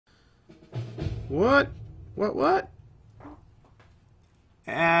What? What?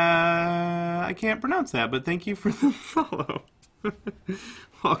 I can't pronounce that, but thank you for the follow.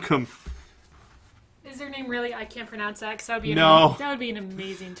 Welcome. Is their name really? I can't pronounce that because that would be that would be an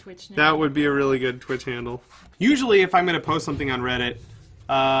amazing Twitch name. That would be a really good Twitch handle. Usually, if I'm going to post something on Reddit,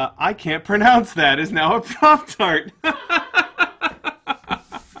 I can't pronounce that is now a prompt art. That's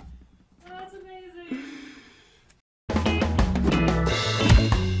amazing.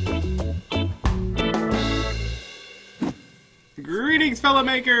 Greetings, fellow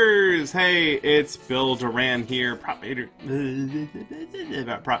makers! Hey, it's Bill Duran here, prop maker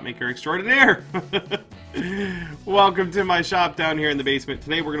extraordinaire. Welcome to my shop down here in the basement.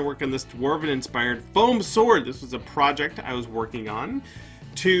 Today we're going to work on this Dwarven-inspired foam sword. This was a project I was working on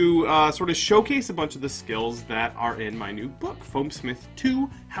to sort of showcase a bunch of the skills that are in my new book, Foamsmith 2,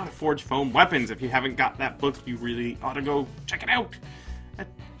 How to Forge Foam Weapons. If you haven't got that book, you really ought to go check it out at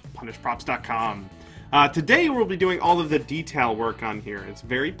punishprops.com. Today we'll be doing all of the detail work on here. It's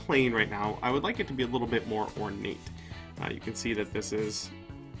very plain right now. I would like it to be a little bit more ornate. You can see that this is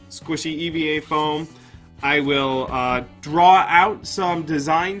squishy EVA foam. I will draw out some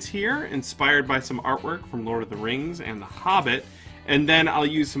designs here inspired by some artwork from Lord of the Rings and The Hobbit, and then I'll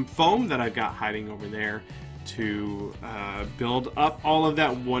use some foam that I've got hiding over there to build up all of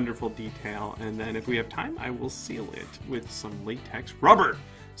that wonderful detail, and then if we have time I will seal it with some latex rubber.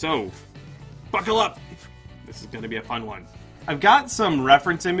 So buckle up! This is going to be a fun one. I've got some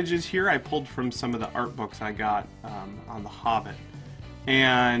reference images here I pulled from some of the art books I got on The Hobbit.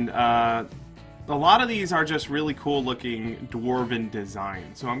 And a lot of these are just really cool looking Dwarven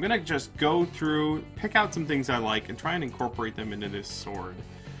designs. So I'm going to just go through, pick out some things I like, and try and incorporate them into this sword.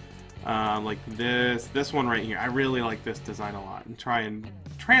 Like this one right here. I really like this design a lot. And try and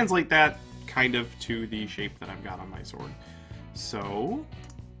translate that kind of to the shape that I've got on my sword. So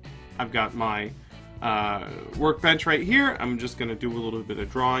I've got my workbench right here. I'm just going to do a little bit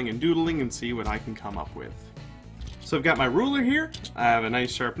of drawing and doodling and see what I can come up with. So I've got my ruler here, I have a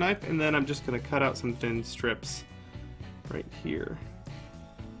nice sharp knife, and then I'm just going to cut out some thin strips right here.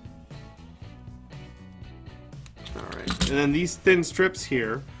 Alright, and then these thin strips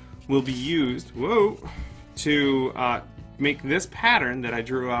here will be used to make this pattern that I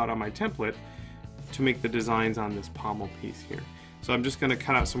drew out on my template to make the designs on this pommel piece here. So I'm just going to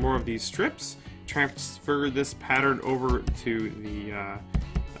cut out some more of these strips, transfer this pattern over to the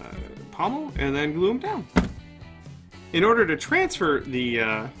pommel, and then glue them down. In order to transfer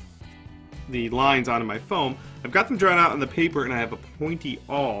the lines onto my foam, I've got them drawn out on the paper and I have a pointy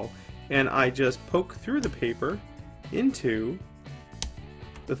awl, and I just poke through the paper into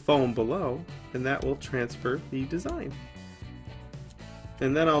the foam below, and that will transfer the design.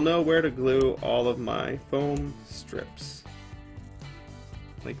 And then I'll know where to glue all of my foam strips.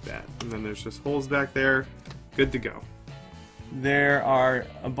 Like that. And then there's just holes back there. Good to go. There are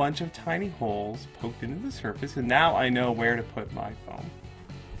a bunch of tiny holes poked into the surface, and now I know where to put my foam.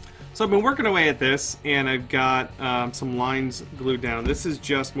 So I've been working away at this, and I've got some lines glued down. This is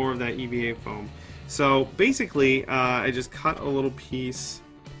just more of that EVA foam. So basically, I just cut a little piece,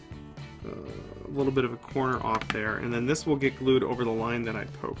 a little bit of a corner off there, and then this will get glued over the line that I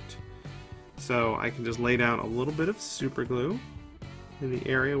poked. So I can just lay down a little bit of super glue in the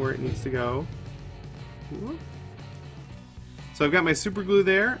area where it needs to go. So I've got my super glue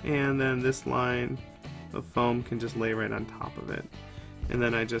there, and then this line of foam can just lay right on top of it. And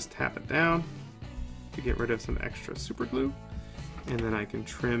then I just tap it down to get rid of some extra super glue, and then I can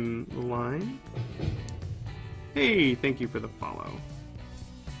trim the line. Hey, thank you for the follow.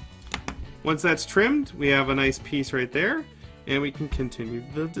 Once that's trimmed, we have a nice piece right there, and we can continue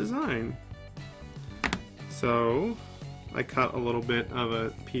the design. So I cut a little bit of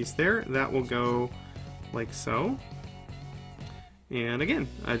a piece there. That will go like so. And again,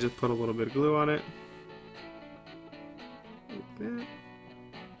 I just put a little bit of glue on it. Like that.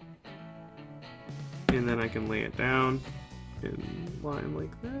 And then I can lay it down in line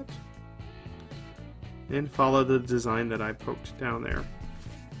like that. And follow the design that I poked down there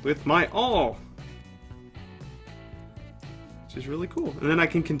with my awl. Which is really cool. And then I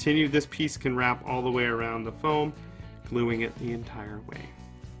can continue. This piece can wrap all the way around the foam, gluing it the entire way.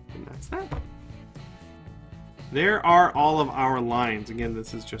 And that's that. There are all of our lines. Again,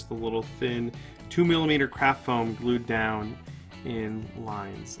 this is just a little thin 2mm craft foam glued down in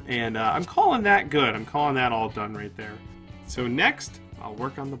lines. And I'm calling that good. I'm calling that all done right there. So next, I'll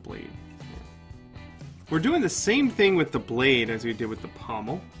work on the blade. We're doing the same thing with the blade as we did with the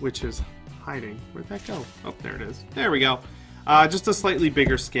pommel, which is hiding. Where'd that go? Oh, there it is. There we go. Just a slightly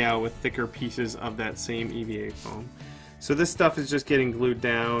bigger scale with thicker pieces of that same EVA foam. So this stuff is just getting glued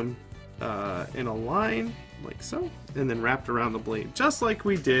down in a line like so, and then wrapped around the blade, just like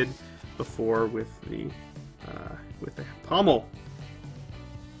we did before with the pommel.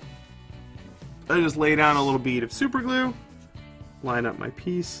 I just lay down a little bead of super glue, line up my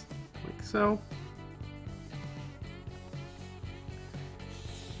piece like so,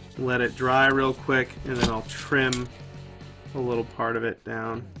 let it dry real quick, and then I'll trim a little part of it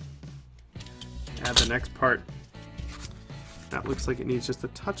down. Add the next part. That looks like it needs just a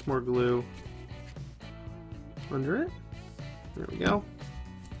touch more glue under it. There we go.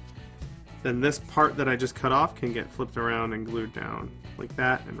 Then this part that I just cut off can get flipped around and glued down like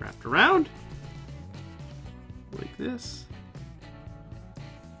that and wrapped around like this.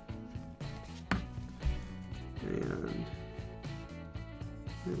 And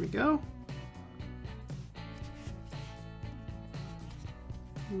there we go.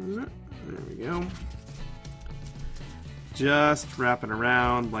 There we go. Just wrap it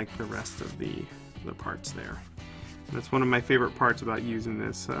around like the rest of the parts there. And that's one of my favorite parts about using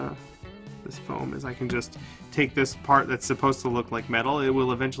this this foam, is I can just take this part that's supposed to look like metal. It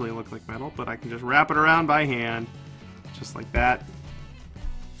will eventually look like metal, but I can just wrap it around by hand, just like that.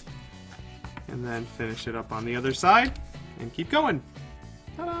 And then finish it up on the other side and keep going.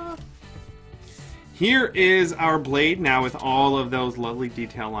 Ta-da! Here is our blade now with all of those lovely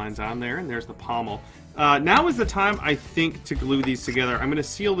detail lines on there, and there's the pommel. Now is the time, I think, to glue these together. I'm going to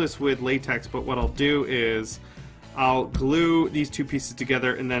seal this with latex, but what I'll do is I'll glue these two pieces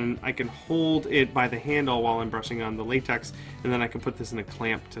together, and then I can hold it by the handle while I'm brushing on the latex, and then I can put this in a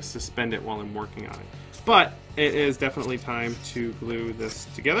clamp to suspend it while I'm working on it. But it is definitely time to glue this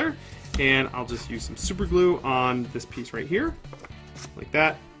together, and I'll just use some super glue on this piece right here, like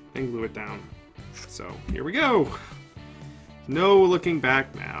that, and glue it down. So here we go. No looking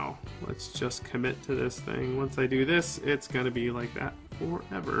back now. Let's just commit to this thing. Once I do this, it's going to be like that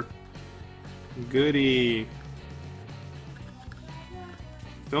forever. Goody.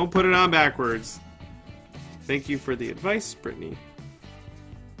 Don't put it on backwards. Thank you for the advice, Brittany.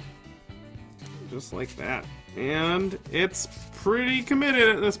 Just like that. And it's pretty committed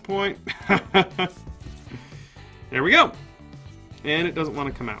at this point. There we go. And it doesn't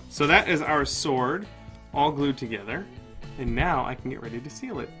want to come out. So that is our sword all glued together. And now I can get ready to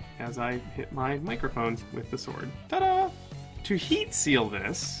seal it as I hit my microphone with the sword. Ta-da! To heat seal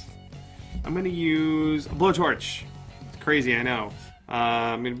this, I'm going to use a blowtorch. It's crazy, I know.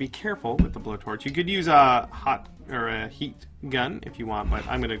 I'm going to be careful with the blowtorch. You could use a hot or a heat gun if you want, but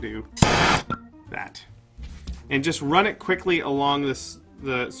I'm going to do that. And just run it quickly along this,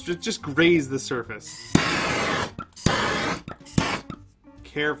 just graze the surface.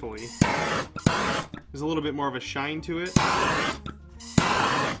 Carefully. There's a little bit more of a shine to it.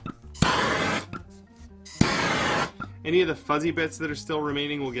 Any of the fuzzy bits that are still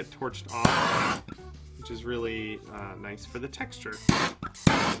remaining will get torched off, which is really nice for the texture.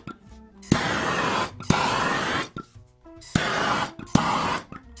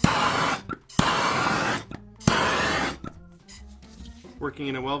 Working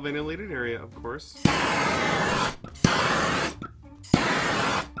in a well-ventilated area, of course.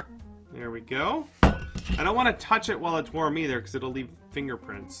 There we go. I don't want to touch it while it's warm either, because it'll leave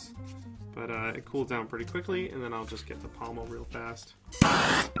fingerprints. But it cools down pretty quickly, and then I'll just get the pommel real fast.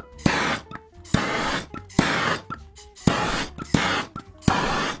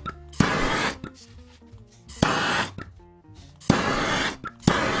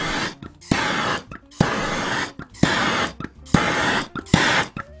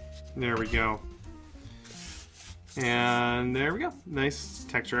 There we go. And there we go. Nice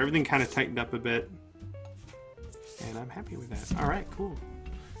texture. Everything kind of tightened up a bit. And I'm happy with that. Alright, cool.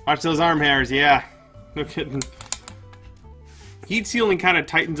 Watch those arm hairs, yeah. No kidding. Heat sealing kind of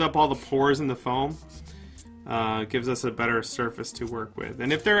tightens up all the pores in the foam. Gives us a better surface to work with.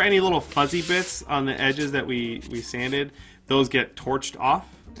 And if there are any little fuzzy bits on the edges that we sanded, those get torched off.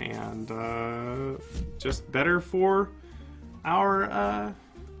 And just better for our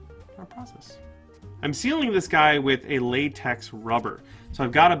process. I'm sealing this guy with a latex rubber. So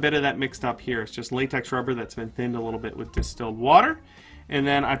I've got a bit of that mixed up here. It's just latex rubber that's been thinned a little bit with distilled water. And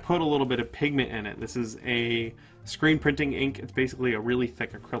then I put a little bit of pigment in it. This is a screen printing ink. It's basically a really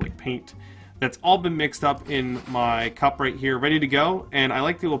thick acrylic paint. That's all been mixed up in my cup right here, ready to go. And I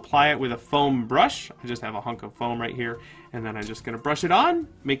like to apply it with a foam brush. I just have a hunk of foam right here. And then I'm just going to brush it on,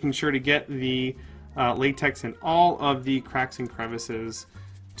 making sure to get the latex in all of the cracks and crevices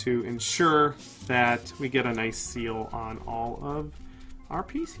to ensure that we get a nice seal on all of our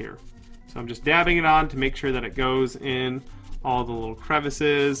piece here. So I'm just dabbing it on to make sure that it goes in all the little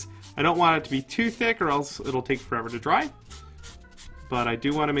crevices. I don't want it to be too thick or else it'll take forever to dry. but I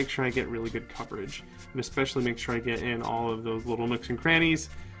do want to make sure I get really good coverage, and especially make sure I get in all of those little nooks and crannies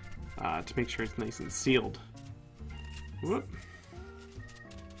to make sure it's nice and sealed. Whoop.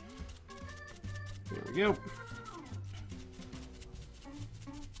 There we go.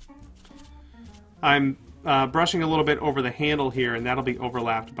 I'm brushing a little bit over the handle here, and that'll be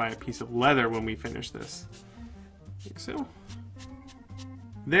overlapped by a piece of leather when we finish this. Like so.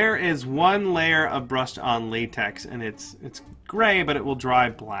 There is one layer of brushed on latex, and it's gray, but it will dry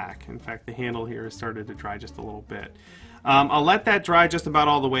black. In fact, the handle here has started to dry just a little bit. I'll let that dry just about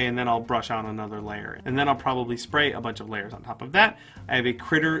all the way, and then I'll brush on another layer. And then I'll probably spray a bunch of layers on top of that. I have a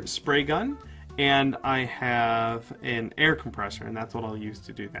critter spray gun, and I have an air compressor, and that's what I'll use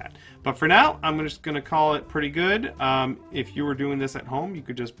to do that. But for now, I'm just going to call it pretty good. If you were doing this at home, you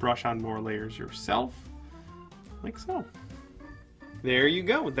could just brush on more layers yourself, like so. There you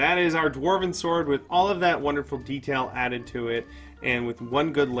go. That is our Dwarven sword with all of that wonderful detail added to it, and with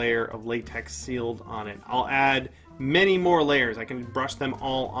one good layer of latex sealed on it. I'll add many more layers. I can brush them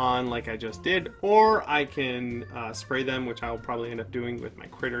all on like I just did, or I can spray them, which I'll probably end up doing with my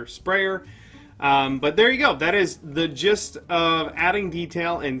critter sprayer. But there you go. That is the gist of adding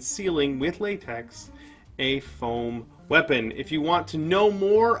detail and sealing with latex a foam weapon. If you want to know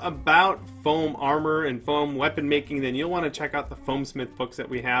more about foam armor and foam weapon making, then you'll want to check out the Foamsmith books that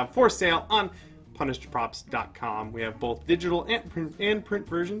we have for sale on punishedprops.com. We have both digital and print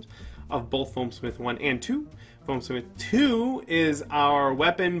versions of both Foamsmith 1 and 2. Foamsmith 2 is our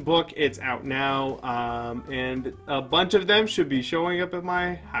weapon book. It's out now, and a bunch of them should be showing up at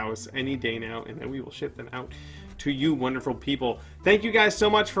my house any day now, and then we will ship them out to you wonderful people. Thank you guys so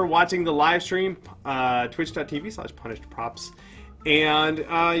much for watching the live stream, twitch.tv/punishedprops. And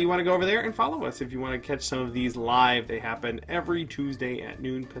you want to go over there and follow us if you want to catch some of these live. They happen every Tuesday at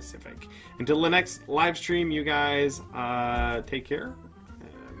noon Pacific. Until the next live stream, you guys take care,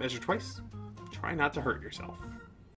 measure twice, try not to hurt yourself.